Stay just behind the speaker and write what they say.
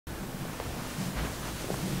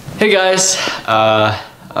Hey guys,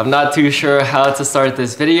 I'm not too sure how to start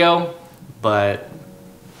this video, but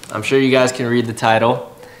I'm sure you guys can read the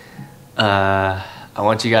title. I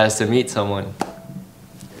want you guys to meet someone.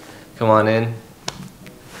 Come on in.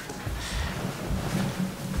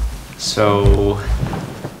 So,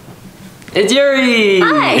 it's Yuri!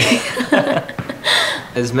 Hi!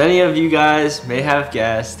 As many of you guys may have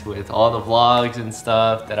guessed with all the vlogs and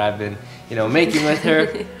stuff that I've been, making with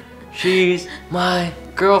her, she's my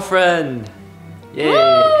girlfriend. Yay!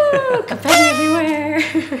 Woo! Confetti everywhere.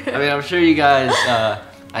 I mean, I'm sure you guys,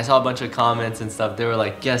 I saw a bunch of comments and stuff. They were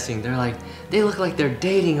like guessing. They're like, they look like they're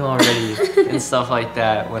dating already and stuff like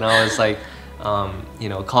that. When I was like,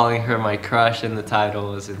 calling her my crush in the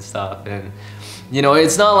titles and stuff. And,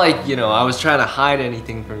 it's not like, I was trying to hide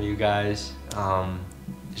anything from you guys.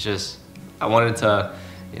 It's just, I wanted to,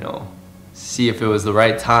 see if it was the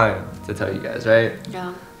right time to tell you guys, right?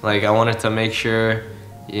 Yeah. Like, I wanted to make sure,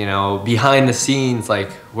 behind the scenes, like,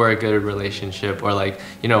 we're a good relationship, or like,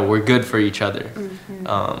 we're good for each other.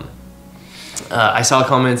 Mm-hmm. I saw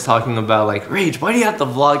comments talking about like, Rage, why do you have to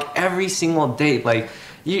vlog every single date? Like,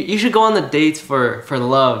 you should go on the dates for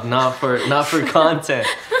love, not for content.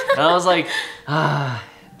 And I was like,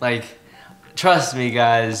 like, trust me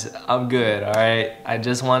guys, I'm good, all right? I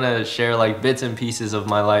just want to share like bits and pieces of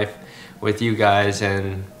my life with you guys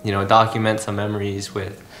and, document some memories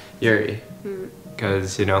with Yuri.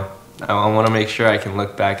 Because, I want to make sure I can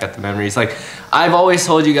look back at the memories. Like, I've always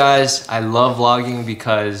told you guys I love vlogging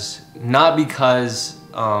because, not because,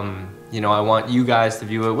 I want you guys to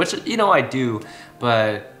view it, which, I do,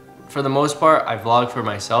 but for the most part, I vlog for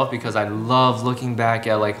myself because I love looking back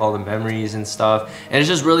at like all the memories and stuff. And it's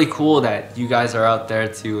just really cool that you guys are out there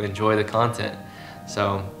to enjoy the content.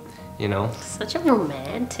 So, Such a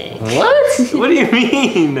romantic. What? What do you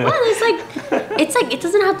mean? Well, it's like, it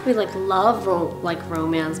doesn't have to be like love or like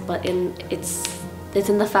romance, but it's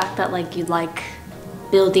in the fact that like you like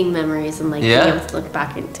building memories and like being able to look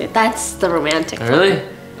back into it. That's the romantic part. Really?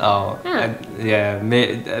 Oh, yeah.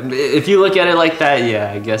 If you look at it like that,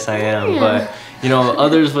 yeah, I guess I am. Yeah. But,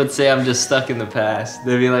 others would say I'm just stuck in the past.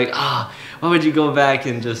 They'd be like, why would you go back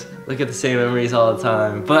and just look at the same memories all the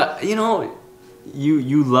time? But,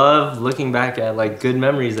 you love looking back at like good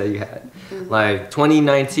memories that you had. Like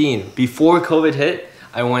 2019, before COVID hit,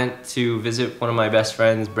 I went to visit one of my best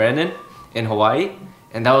friends, Brandon, in Hawaii.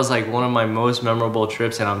 And that was like one of my most memorable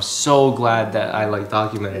trips, and I'm so glad that I like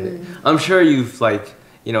documented it. I'm sure you've like,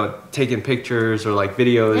 taken pictures or like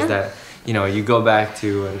videos that, you go back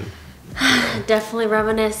to and definitely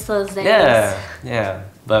reminisce those days. Yeah.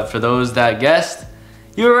 But for those that guessed,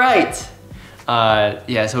 you're right.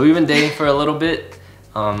 So we've been dating for a little bit.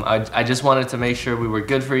 I just wanted to make sure we were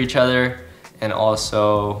good for each other, and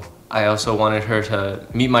also I also wanted her to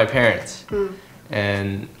meet my parents.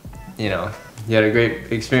 And you had a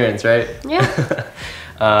great experience, right?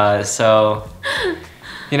 Yeah. So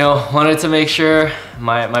wanted to make sure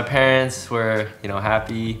my parents were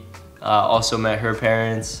happy. Also met her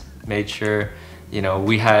parents, made sure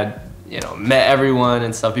we had met everyone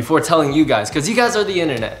and stuff before telling you guys, because you guys are the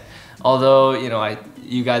internet. Although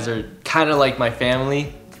you guys are kind of like my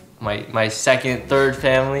family, my second, third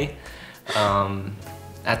family.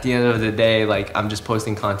 At the end of the day, like, I'm just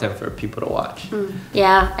posting content for people to watch.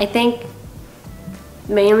 Yeah, I think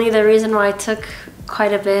mainly the reason why it took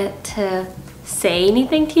quite a bit to say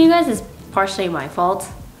anything to you guys is partially my fault.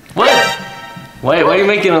 What? Why are you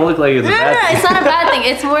making it look like it's a bad thing? No, it's not a bad thing.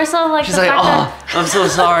 It's more so like she's like, I'm so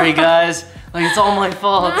sorry, guys. Like, it's all my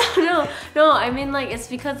fault. No. I mean, like, it's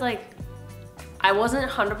because like I wasn't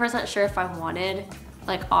 100% sure if I wanted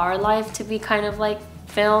like our life to be kind of like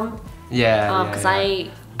filmed. Yeah. Because I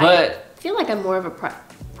feel like I'm more of a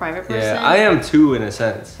private person. Yeah, I am too, in a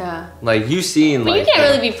sense. Yeah. Like, you've seen, but like, you can't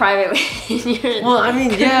really be private when you're... Well, I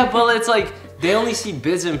mean, yeah, but it's like, they only see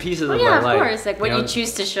bits and pieces of my life. Yeah, of course, like what you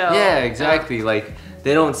choose to show. Yeah, exactly. Like,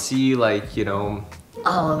 they don't see, like,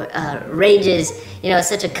 Rage is,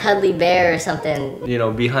 such a cuddly bear or something.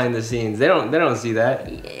 Behind the scenes. They don't see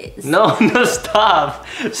that. Yes. No, stop.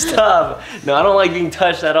 No, I don't like being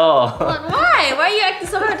touched at all. Why? Why are you acting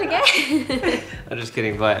so hard to get? I'm just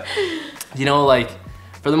kidding, but, like,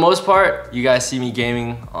 for the most part, you guys see me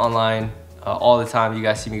gaming online all the time. You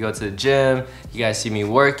guys see me go to the gym. You guys see me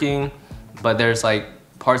working. But there's like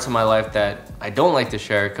parts of my life that I don't like to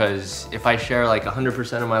share, because if I share like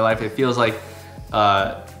 100% of my life, it feels like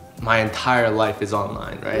my entire life is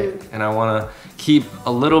online, right? And I want to keep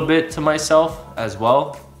a little bit to myself as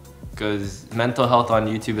well, because mental health on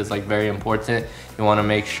YouTube is like very important. You want to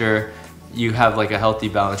make sure you have like a healthy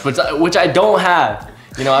balance, which I don't have.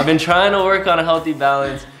 I've been trying to work on a healthy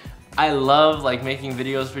balance. I love like making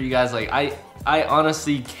videos for you guys. Like I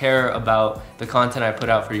honestly care about the content I put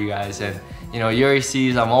out for you guys, and you know, Yuri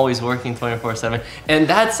sees I'm always working 24/7, and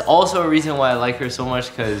that's also a reason why I like her so much,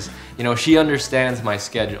 because you know, she understands my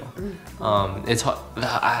schedule. It's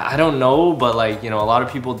I don't know, but like, you know, a lot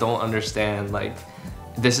of people don't understand, like,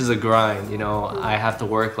 this is a grind, you know. I have to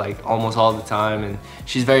work like almost all the time, and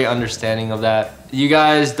she's very understanding of that. You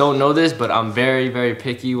guys don't know this, but I'm very, very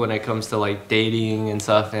picky when it comes to like dating and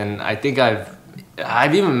stuff, and I think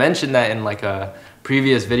I've even mentioned that in like a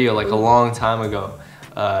previous video, like a long time ago.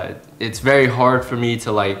 It's very hard for me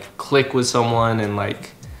to like click with someone, and like,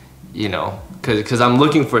 you know, cause I'm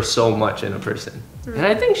looking for so much in a person, and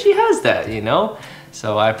I think she has that, you know.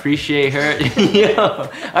 So I appreciate her. You know,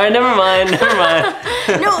 all right, never mind.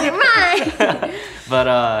 No, you're mine. But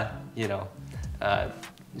you know,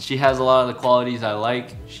 she has a lot of the qualities I like.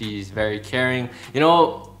 She's very caring. You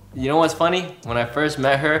know what's funny? When I first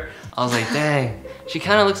met her, I was like, dang, she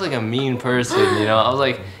kind of looks like a mean person, you know? I was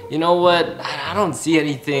like, you know what? I don't see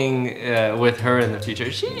anything with her in the future.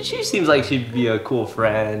 She seems like she'd be a cool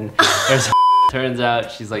friend. Turns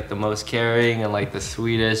out she's like the most caring and like the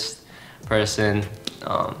sweetest person.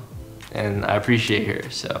 And I appreciate her.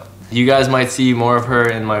 So you guys might see more of her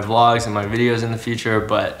in my vlogs and my videos in the future,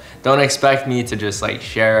 but don't expect me to just like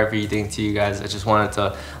share everything to you guys. I just wanted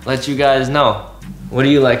to let you guys know. What do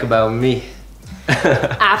you like about me?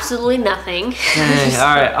 Absolutely nothing. Dang,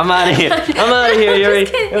 all right, I'm out of here. I'm out of here, Yuri.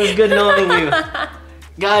 It was good knowing you.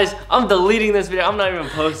 Guys, I'm deleting this video. I'm not even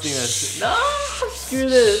posting this. No, screw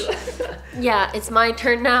this. Yeah, it's my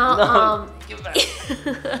turn now. No, get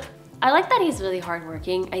back. I like that he's really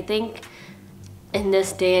hardworking. I think in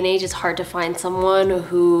this day and age, it's hard to find someone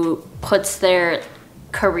who puts their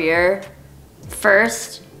career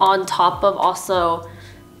first on top of also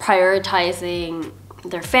prioritizing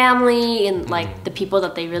their family and like the people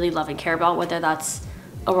that they really love and care about, whether that's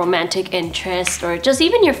a romantic interest or just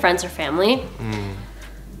even your friends or family.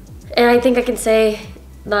 And I think I can say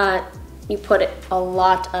that you put a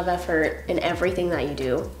lot of effort in everything that you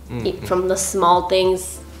do, from the small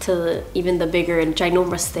things to even the bigger and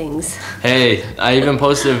ginormous things. Hey, I even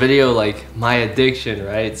posted a video like my addiction,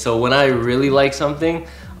 right? So when I really like something,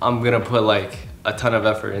 I'm gonna put like a ton of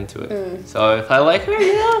effort into it. So if I like her,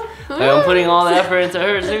 you know, like I'm putting all the effort into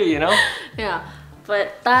her too, you know? Yeah,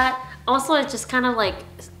 but that also, it just kind of like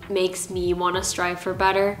makes me want to strive for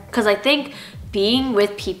better, because I think being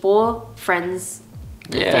with people, friends,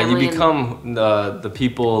 yeah, you become the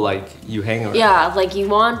people like you hang around. Yeah, like you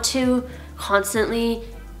want to constantly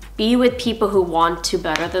be with people who want to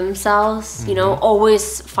better themselves, you know,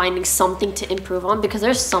 always finding something to improve on, because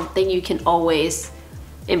there's something you can always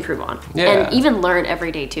improve on. Yeah. And even learn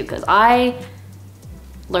every day too, because I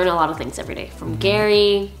learn a lot of things every day from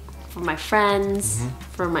Gary, from my friends,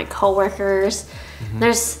 from my coworkers.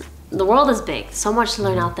 The world is big, so much to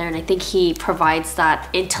learn out there, and I think he provides that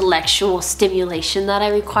intellectual stimulation that I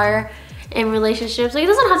require in relationships. Like, it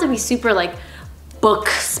doesn't have to be super like book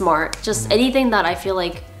smart, just anything that I feel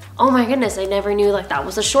like, oh my goodness, I never knew like that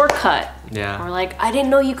was a shortcut. Yeah. Or like, I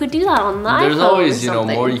didn't know you could do that on the iPhone. There's always, you know,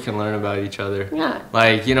 more you can learn about each other. Yeah.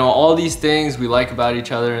 Like, you know, all these things we like about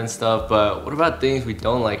each other and stuff, but what about things we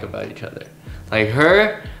don't like about each other? Like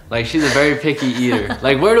her, like she's a very picky eater.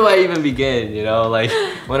 Like, where do I even begin, you know? Like,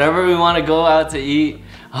 whenever we want to go out to eat,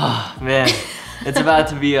 oh man, it's about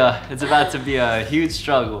to be a huge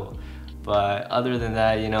struggle. But other than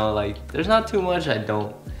that, you know, like there's not too much I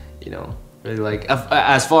don't, you know, really like,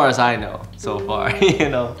 as far as I know so far, you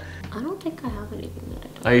know. I don't think I have anything that I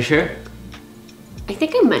don't. Are you sure? I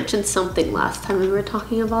think I mentioned something last time we were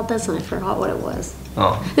talking about this and I forgot what it was.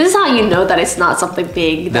 Oh. This is how you know that it's not something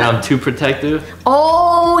big. That I'm too protective?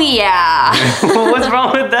 Oh, yeah. What's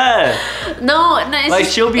wrong with that? No, it's like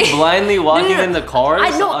she'll be blindly walking in the cars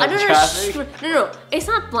on traffic? No. It's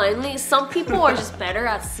not blindly. Some people are just better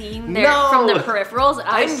at seeing from the peripherals.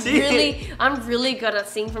 I'm really good at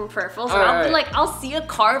seeing from peripherals. And I'll be like, I'll see a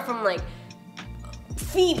car from like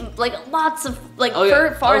feet, like lots of like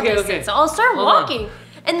far distance. So I'll start walking,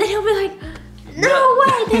 and then he'll be like, "No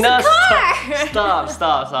way, there's a car!"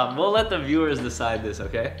 Stop. We'll let the viewers decide this,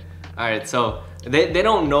 okay? All right, so they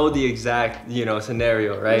don't know the exact, you know,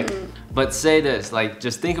 scenario, right? But say this, like,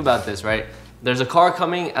 just think about this, right? There's a car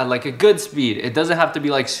coming at like a good speed. It doesn't have to be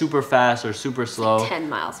like super fast or super slow. 10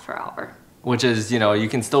 miles per hour. Which is, you know, you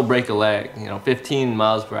can still break a leg, you know, 15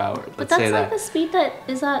 miles per hour. But that's like the speed that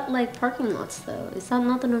is at like parking lots though. Is that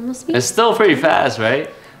not the normal speed? It's still pretty fast, right?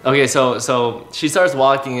 Okay, so she starts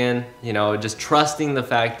walking in, you know, just trusting the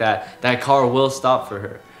fact that that car will stop for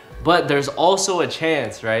her. But there's also a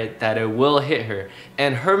chance, right, that it will hit her.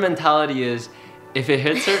 And her mentality is, if it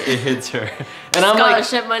hits her, it hits her. And I'm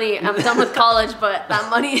scholarship money. I'm done with college, but that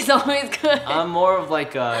money is always good. I'm more of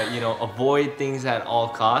like you know, avoid things at all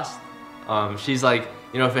costs. She's like,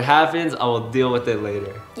 you know, if it happens, I will deal with it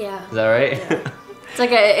later. Yeah. Is that right? Yeah. It's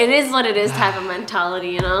like it is what it is type of mentality,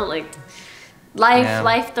 you know? Like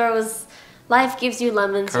life gives you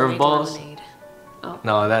lemons to make lemonade. Oh.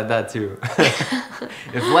 No, that too.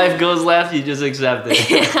 If life goes left, you just accept it.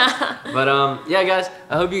 Yeah. But yeah, guys,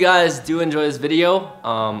 I hope you guys do enjoy this video.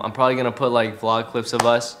 I'm probably gonna put like vlog clips of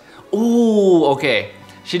us. Ooh, okay.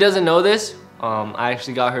 She doesn't know this. I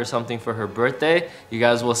actually got her something for her birthday. You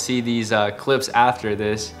guys will see these clips after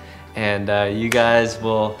this, and you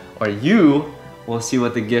will see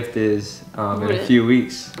what the gift is in a few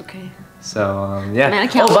weeks. Okay. So yeah. Man, I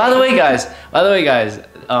can't by the way, guys,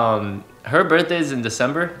 her birthday is in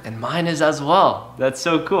December, and mine is as well. That's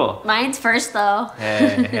so cool. Mine's first though.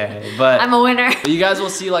 Hey, but I'm a winner. You guys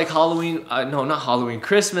will see like Halloween, no, not Halloween,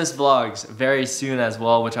 Christmas vlogs very soon as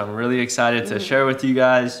well, which I'm really excited to share with you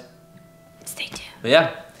guys. Stay tuned. But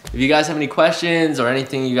yeah, if you guys have any questions or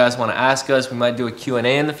anything you guys want to ask us, we might do a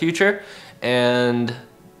Q&A in the future. And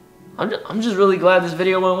I'm just really glad this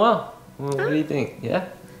video went well. What do you think? Yeah?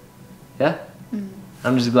 Yeah?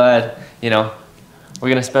 I'm just glad, you know, we're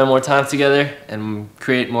gonna spend more time together and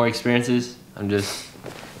create more experiences. I'm just,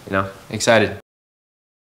 you know, excited.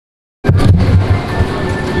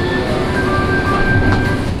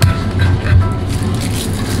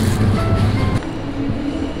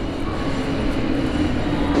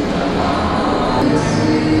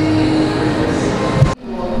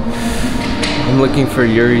 I'm looking for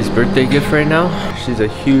Yuri's birthday gift right now. She's a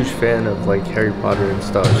huge fan of like Harry Potter and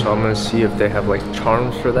stuff, so I'm gonna see if they have like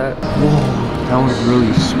charms for that. Whoa, that one's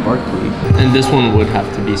really sparkly. And this one would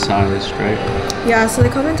have to be sized, right? Yeah, so they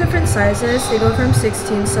come in different sizes. They go from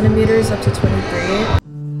 16 centimeters up to 23.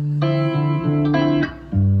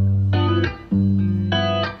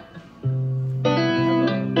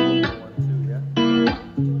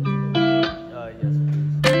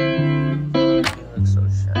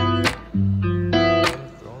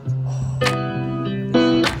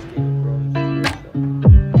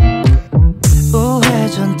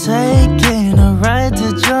 Taking a ride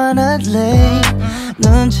to Jonah Lake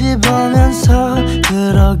눈치 보면서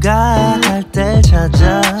들어가 할 때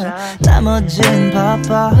찾아 나머진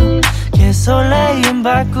바빠 개설레임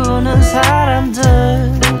바꾸는 사람들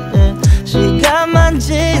시간만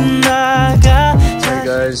지나가. Hey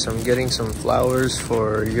guys, I'm getting some flowers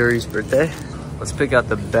for Yuri's birthday. Let's pick out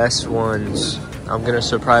the best ones. I'm gonna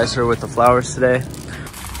surprise her with the flowers today.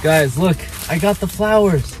 Guys, look, I got the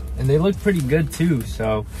flowers. And they look pretty good too,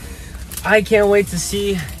 so I can't wait to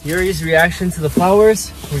see Yuri's reaction to the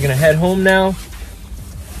flowers. We're gonna head home now.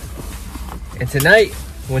 And tonight,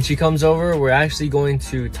 when she comes over, we're actually going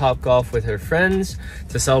to Topgolf with her friends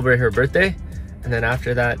to celebrate her birthday. And then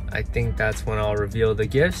after that, I think that's when I'll reveal the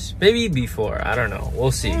gifts. Maybe before, I don't know,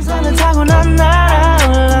 we'll see.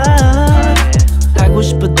 하고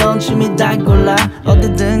싶었던 취미 다 골라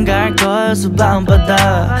어디든 갈 걸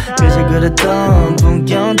수밤바다 그저 그랬던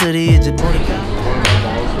풍경들이 이제 보니까.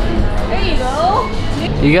 There you go.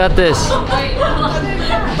 You got this.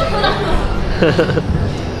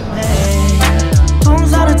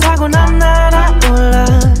 풍선을 타고 난 날아올라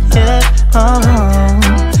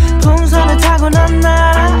풍선을 타고 난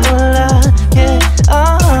날아올라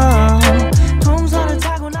풍선을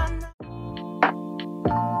타고 난.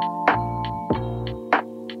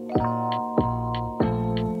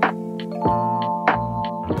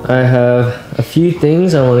 I have a few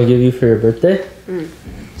things I want to give you for your birthday.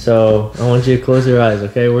 So I want you to close your eyes,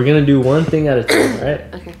 okay? We're gonna do one thing at a time, right?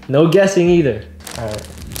 Okay. No guessing either. All right.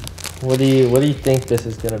 What do you think this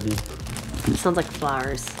is gonna be? It sounds like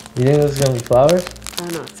flowers. You think this is gonna be flowers? I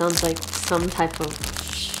don't know. It sounds like some type of.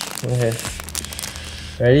 Okay.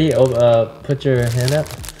 Ready? Put your hand up.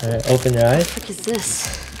 All right. Open your eyes. What is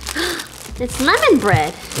this? It's lemon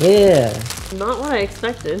bread. Yeah. Not what I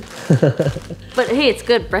expected. But hey, it's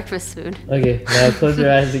good breakfast food. Okay. Now close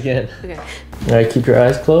your eyes again. Okay. All right. Keep your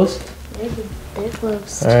eyes closed. They're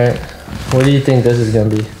closed. All right. What do you think this is gonna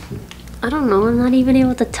be? I don't know. I'm not even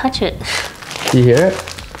able to touch it. Do you hear it?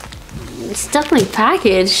 It's definitely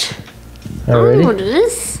packaged. All right, I don't ready? know what it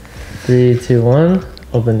is. 3, 2, 1.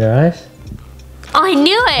 Open your eyes. Oh, I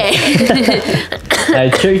knew it! I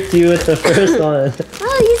tricked you with the first one.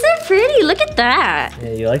 Oh, these are pretty. Look at that.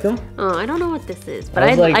 Yeah, you like them? Oh, I don't know what this is, but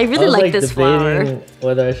I was really like this flower.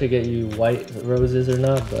 Whether I should get you white roses or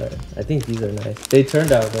not, but I think these are nice. They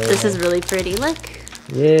turned out very This nice. is really pretty. Look.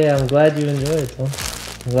 Yeah, I'm glad you enjoyed it, huh?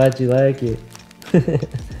 I'm glad you like it.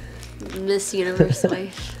 Miss Universe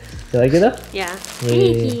wife. You like it though? Yeah.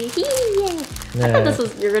 Yeah. I thought this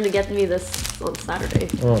was, you're gonna get me this on Saturday.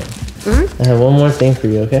 Oh. I have one more thing for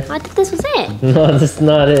you, okay? I thought this was it. No, that's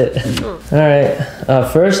not it. Alright,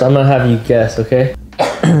 first I'm gonna have you guess, okay?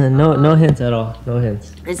 No hints at all. No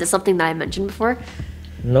hints. Is this something that I mentioned before?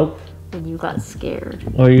 Nope. And you got scared.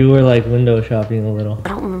 Or you were like window shopping a little. I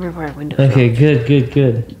don't remember where I window Okay, shopped.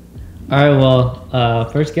 good. Alright, well,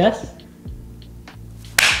 first guess?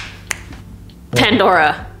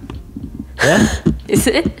 Pandora. Yeah? Is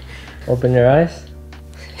it? Open your eyes.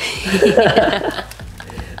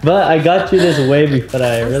 But I got you this way before.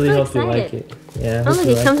 I really so hope you like excited. it. Yeah. Oh, look,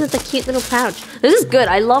 it comes with a cute little pouch. This is good.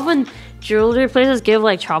 I love when jewelry places give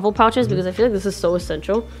like travel pouches because I feel like this is so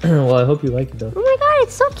essential. Well, I hope you like it though. Oh my god,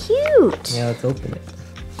 it's so cute. Yeah, let's open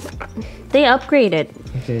it. They upgraded.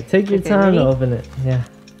 Okay, take your Okay, time ready? to open it. Yeah.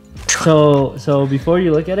 So before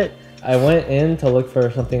you look at it, I went in to look for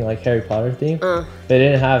something like Harry Potter theme. They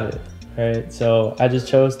didn't have it. Right. So I just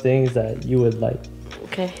chose things that you would like.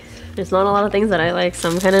 Okay. There's not a lot of things that I like, so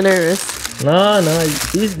I'm kind of nervous. No,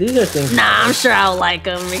 these are things. Nah, I'm sure I'll like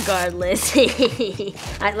them regardless.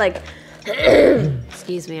 I like.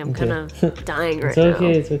 Excuse me, I'm kind of dying right now.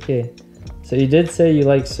 It's okay. So you did say you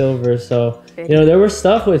like silver, so you know there was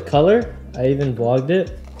stuff with color. I even vlogged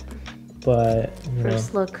it, but you know.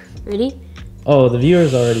 First look. Ready? Oh, the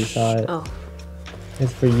viewers already saw it. Oh.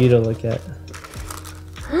 It's for you to look at.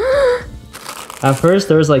 At first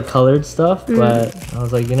there was like colored stuff, but I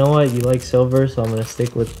was like, you know what? You like silver, so I'm gonna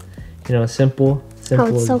stick with, you know, simple.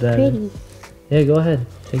 Oh, it's so that. pretty. Yeah, go ahead,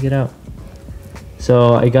 take it out.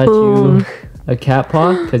 So I got you a cat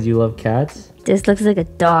paw because you love cats. This looks like a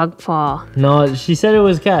dog paw. No, she said it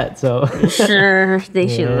was cat, so. Sure, they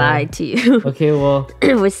should lie to you. Okay, well.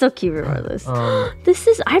 It's so cute regardless. This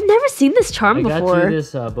is, I've never seen this charm before. I got you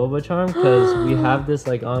this boba charm because we have this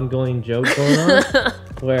like ongoing joke going on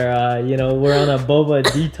where, you know, we're on a boba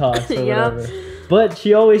detox or whatever. But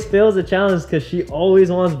she always fails the challenge because she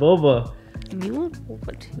always wants boba. You want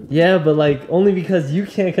boba too? Yeah, but like only because you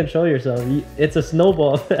can't control yourself. It's a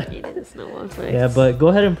snowball effect. It is a snowball effect. Yeah, but go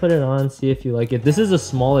ahead and put it on, see if you like it. This is the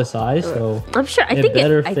smallest size, so I'm sure. I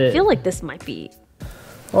feel like this might be.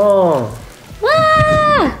 Oh.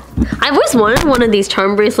 Ah! I always wanted one of these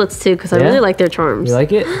charm bracelets too because I really like their charms. You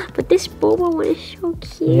like it? But this boba one is so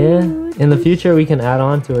cute. Yeah. In the future, we can add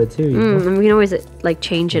on to it too. You know? And we can always like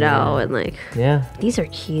change it out and like. Yeah. These are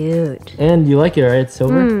cute. And you like it, right? It's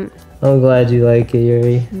silver. I'm glad you like it,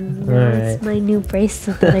 Yuri. It's my new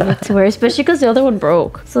bracelet that I get to wear, especially because the other one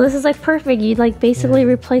broke. So this is like perfect. You like basically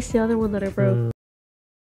replace the other one that I broke.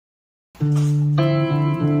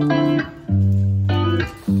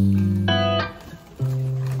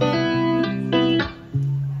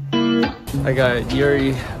 I got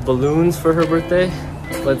Yuri balloons for her birthday.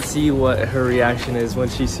 Let's see what her reaction is when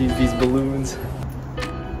she sees these balloons.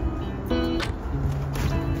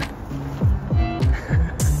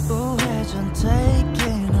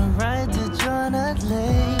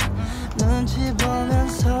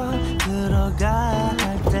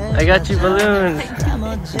 I got you balloons.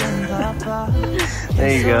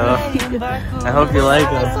 There you go. I hope you like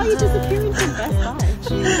them.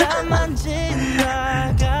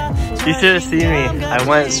 You should have seen me. I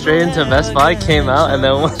went straight into Best Buy, came out, and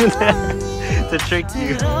then went to trick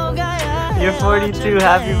you. You're 42.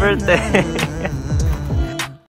 Happy birthday.